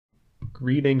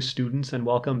Greetings students, and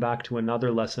welcome back to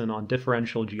another lesson on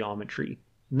differential geometry.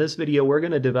 In this video we're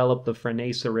going to develop the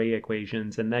Frenet-Serret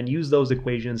equations and then use those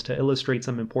equations to illustrate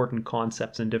some important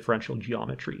concepts in differential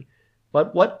geometry.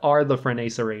 But what are the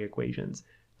Frenet-Serret equations?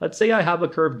 Let's say I have a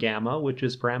curve gamma which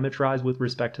is parametrized with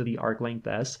respect to the arc length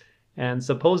s, and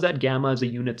suppose that gamma is a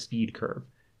unit speed curve.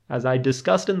 As I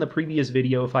discussed in the previous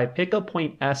video, if I pick a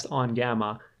point s on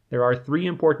gamma, there are three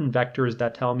important vectors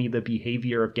that tell me the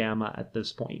behavior of gamma at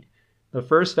this point. The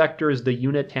first vector is the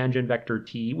unit tangent vector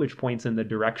t, which points in the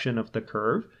direction of the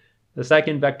curve. The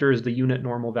second vector is the unit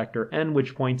normal vector n,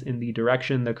 which points in the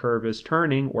direction the curve is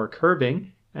turning or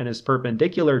curving and is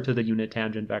perpendicular to the unit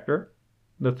tangent vector.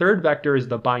 The third vector is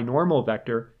the binormal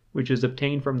vector, which is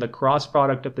obtained from the cross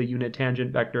product of the unit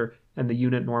tangent vector and the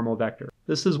unit normal vector.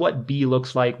 This is what b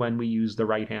looks like when we use the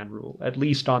right-hand rule, at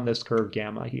least on this curve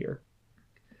gamma here.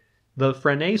 The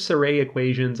Frenet-Serret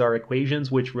equations are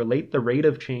equations which relate the rate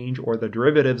of change or the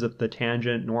derivatives of the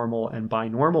tangent, normal, and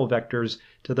binormal vectors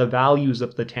to the values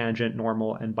of the tangent,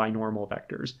 normal, and binormal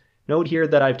vectors. Note here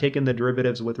that I've taken the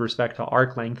derivatives with respect to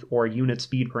arc length or unit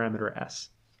speed parameter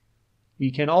s.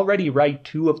 We can already write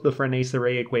two of the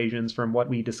Frenet-Serret equations from what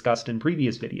we discussed in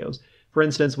previous videos. For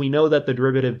instance, we know that the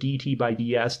derivative dt by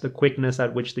ds, the quickness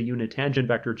at which the unit tangent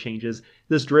vector changes,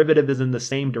 this derivative is in the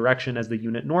same direction as the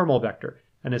unit normal vector,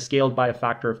 and is scaled by a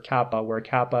factor of kappa, where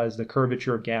kappa is the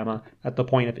curvature of gamma at the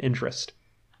point of interest.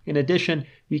 In addition,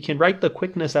 we can write the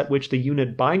quickness at which the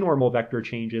unit binormal vector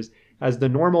changes as the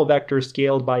normal vector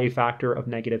scaled by a factor of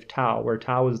negative tau, where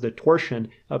tau is the torsion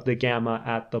of the gamma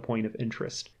at the point of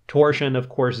interest. Torsion, of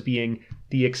course, being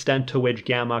the extent to which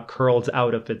gamma curls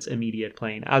out of its immediate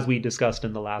plane, as we discussed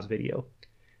in the last video.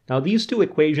 Now, these two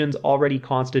equations already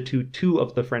constitute two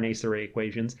of the Frenet-Serret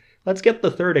equations. Let's get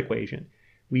the third equation.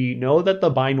 We know that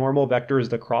the binormal vector is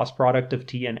the cross product of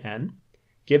t and n.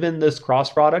 Given this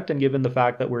cross product and given the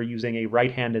fact that we're using a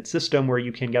right-handed system where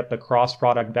you can get the cross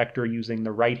product vector using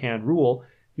the right-hand rule,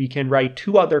 we can write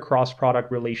two other cross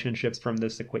product relationships from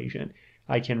this equation.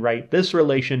 I can write this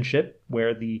relationship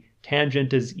where the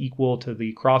tangent is equal to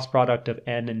the cross product of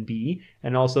n and b,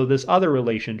 and also this other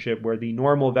relationship where the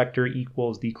normal vector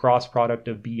equals the cross product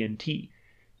of b and t.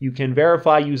 You can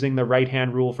verify using the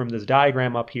right-hand rule from this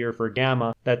diagram up here for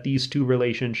gamma that these two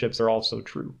relationships are also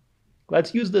true.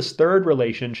 Let's use this third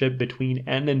relationship between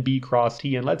n and b cross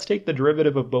t, and let's take the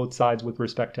derivative of both sides with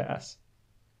respect to s.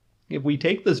 If we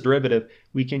take this derivative,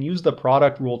 we can use the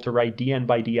product rule to write dn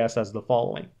by ds as the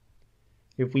following.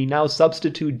 If we now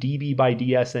substitute dB by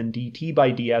ds and dt by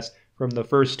ds from the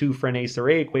first two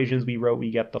Frenet-Serret equations we wrote,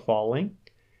 we get the following.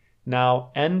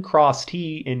 Now, n cross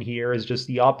t in here is just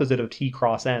the opposite of t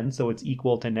cross n, so it's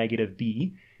equal to negative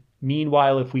b.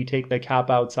 Meanwhile, if we take the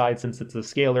kappa outside, since it's a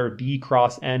scalar, b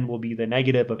cross n will be the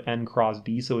negative of n cross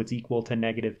b, so it's equal to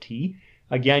negative t.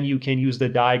 Again, you can use the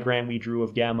diagram we drew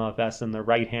of gamma of s and the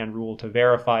right-hand rule to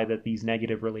verify that these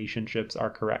negative relationships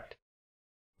are correct.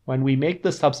 When we make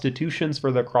the substitutions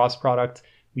for the cross product,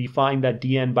 we find that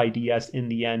dn by ds in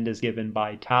the end is given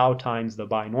by tau times the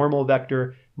binormal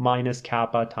vector minus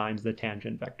kappa times the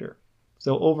tangent vector.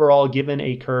 So overall, given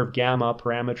a curve gamma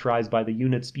parameterized by the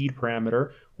unit speed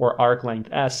parameter, or arc length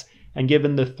s, and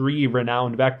given the three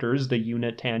renowned vectors, the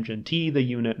unit tangent t, the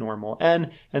unit normal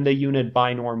n, and the unit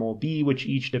binormal b, which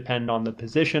each depend on the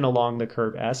position along the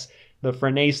curve s, the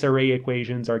Frenet-Serret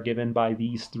equations are given by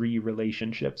these three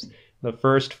relationships. The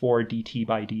first for dt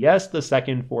by ds, the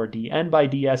second for dn by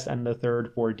ds, and the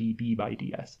third for dB by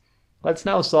ds. Let's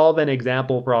now solve an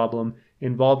example problem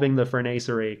involving the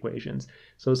Frenet-Serret equations.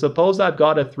 So suppose I've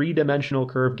got a three-dimensional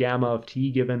curve gamma of t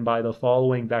given by the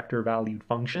following vector-valued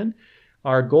function.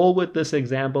 Our goal with this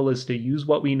example is to use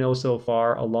what we know so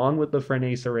far along with the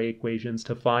Frenet-Serret equations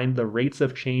to find the rates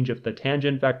of change of the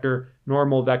tangent vector,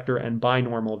 normal vector, and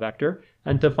binormal vector,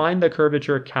 and to find the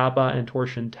curvature kappa and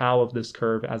torsion tau of this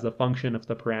curve as a function of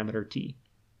the parameter t.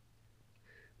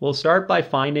 We'll start by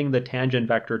finding the tangent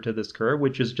vector to this curve,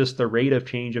 which is just the rate of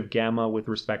change of gamma with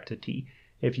respect to t.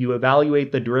 If you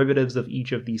evaluate the derivatives of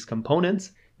each of these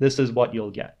components, this is what you'll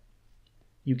get.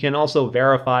 You can also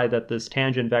verify that this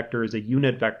tangent vector is a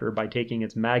unit vector by taking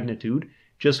its magnitude,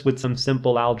 just with some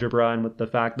simple algebra and with the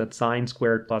fact that sine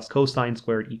squared plus cosine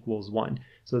squared equals 1.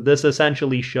 So this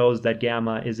essentially shows that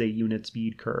gamma is a unit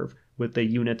speed curve with the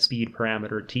unit speed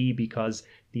parameter t because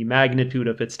the magnitude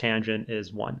of its tangent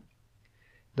is 1.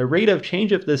 The rate of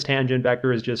change of this tangent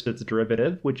vector is just its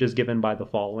derivative, which is given by the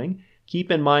following.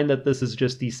 Keep in mind that this is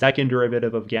just the second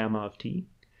derivative of gamma of t.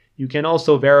 You can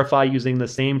also verify using the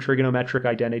same trigonometric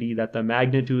identity that the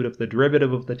magnitude of the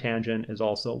derivative of the tangent is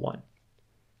also 1.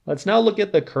 Let's now look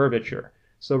at the curvature.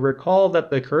 So recall that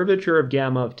the curvature of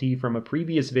gamma of t from a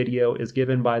previous video is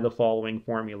given by the following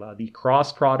formula: the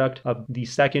cross product of the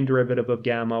second derivative of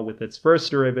gamma with its first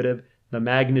derivative, the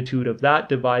magnitude of that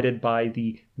divided by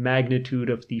the magnitude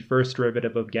of the first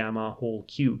derivative of gamma whole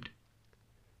cubed.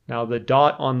 Now the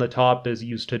dot on the top is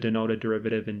used to denote a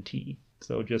derivative in t,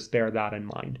 so just bear that in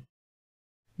mind.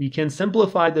 We can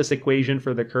simplify this equation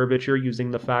for the curvature using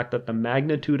the fact that the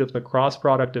magnitude of the cross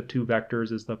product of two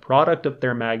vectors is the product of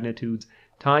their magnitudes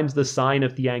times the sine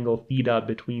of the angle theta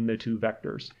between the two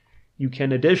vectors. You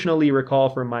can additionally recall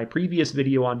from my previous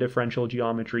video on differential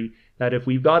geometry that if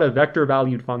we've got a vector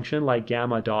valued function like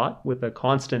gamma dot with a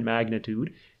constant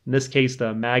magnitude, in this case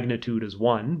the magnitude is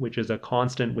 1, which is a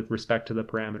constant with respect to the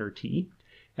parameter t,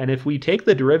 and if we take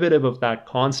the derivative of that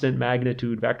constant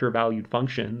magnitude vector valued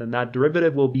function, then that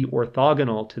derivative will be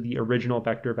orthogonal to the original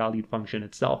vector valued function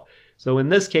itself. So in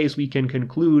this case, we can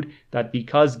conclude that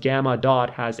because gamma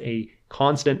dot has a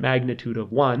constant magnitude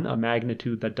of 1, a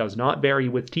magnitude that does not vary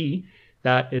with t,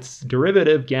 that its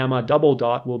derivative gamma double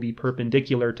dot will be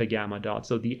perpendicular to gamma dot.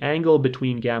 So the angle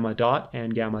between gamma dot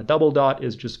and gamma double dot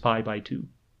is just pi by 2.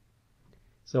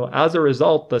 So as a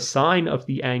result, the sine of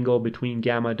the angle between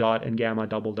gamma dot and gamma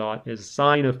double dot is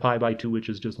sine of pi by 2, which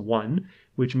is just 1,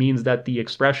 which means that the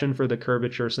expression for the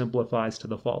curvature simplifies to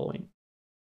the following.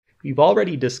 We've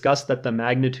already discussed that the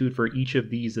magnitude for each of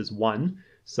these is 1,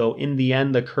 so in the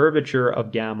end the curvature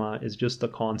of gamma is just the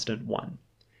constant 1.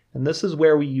 And this is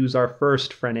where we use our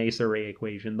first Frenet-Serret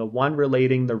equation, the one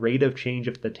relating the rate of change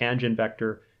of the tangent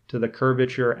vector to the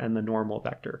curvature and the normal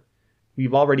vector.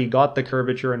 We've already got the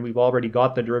curvature and we've already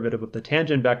got the derivative of the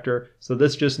tangent vector, so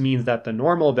this just means that the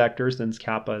normal vector, since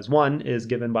kappa is 1, is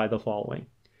given by the following.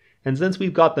 And since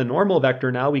we've got the normal vector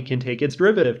now, we can take its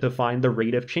derivative to find the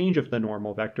rate of change of the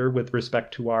normal vector with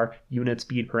respect to our unit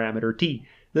speed parameter t.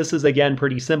 This is again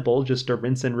pretty simple, just a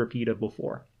rinse and repeat of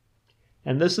before.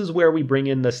 And this is where we bring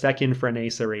in the second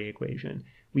Frenet-Serret equation.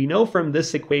 We know from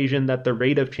this equation that the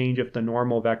rate of change of the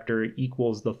normal vector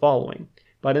equals the following.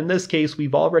 But in this case,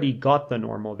 we've already got the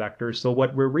normal vector, so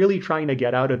what we're really trying to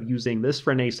get out of using this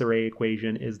Frenet-Serret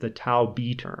equation is the tau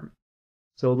b term.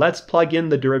 So let's plug in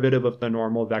the derivative of the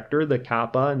normal vector, the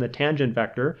kappa, and the tangent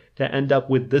vector to end up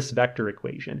with this vector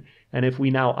equation. And if we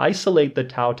now isolate the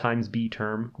tau times b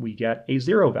term, we get a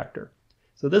 0 vector.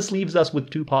 So this leaves us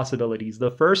with two possibilities. The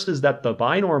first is that the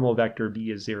binormal vector b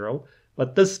is 0,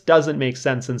 but this doesn't make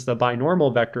sense since the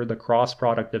binormal vector, the cross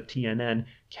product of t and n,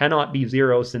 cannot be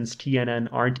 0 since t and n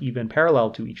aren't even parallel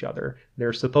to each other.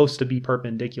 They're supposed to be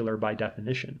perpendicular by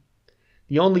definition.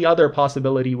 The only other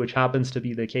possibility which happens to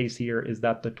be the case here is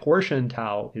that the torsion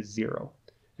tau is 0.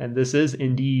 And this is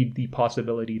indeed the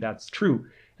possibility that's true.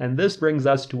 And this brings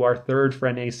us to our third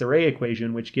Frenet-Serret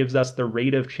equation, which gives us the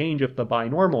rate of change of the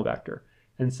binormal vector.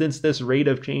 And since this rate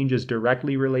of change is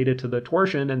directly related to the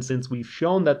torsion, and since we've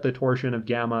shown that the torsion of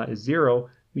gamma is 0,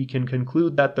 we can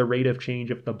conclude that the rate of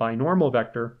change of the binormal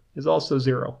vector is also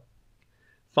 0.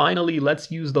 Finally,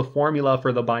 let's use the formula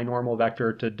for the binormal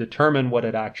vector to determine what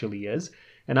it actually is.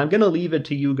 And I'm going to leave it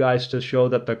to you guys to show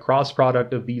that the cross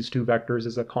product of these two vectors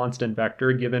is a constant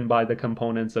vector given by the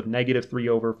components of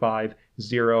 -3/5,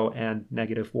 0, and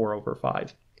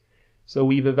 -4/5. So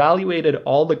we've evaluated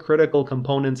all the critical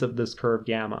components of this curve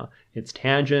gamma, its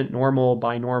tangent, normal,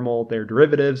 binormal, their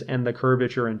derivatives, and the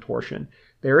curvature and torsion.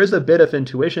 There is a bit of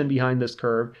intuition behind this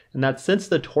curve, and that since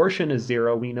the torsion is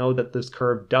 0, we know that this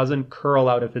curve doesn't curl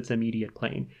out of its immediate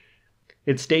plane.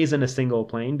 It stays in a single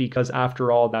plane because,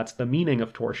 after all, that's the meaning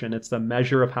of torsion. It's the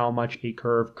measure of how much a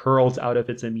curve curls out of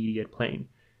its immediate plane.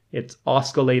 It's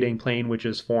oscillating plane which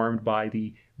is formed by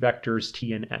the vectors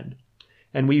t and n.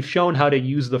 And we've shown how to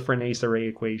use the Frenet-Serret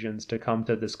equations to come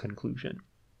to this conclusion.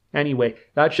 Anyway,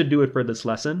 that should do it for this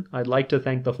lesson. I'd like to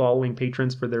thank the following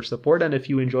patrons for their support, and if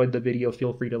you enjoyed the video,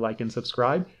 feel free to like and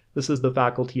subscribe. This is the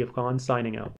Faculty of Cons signing out.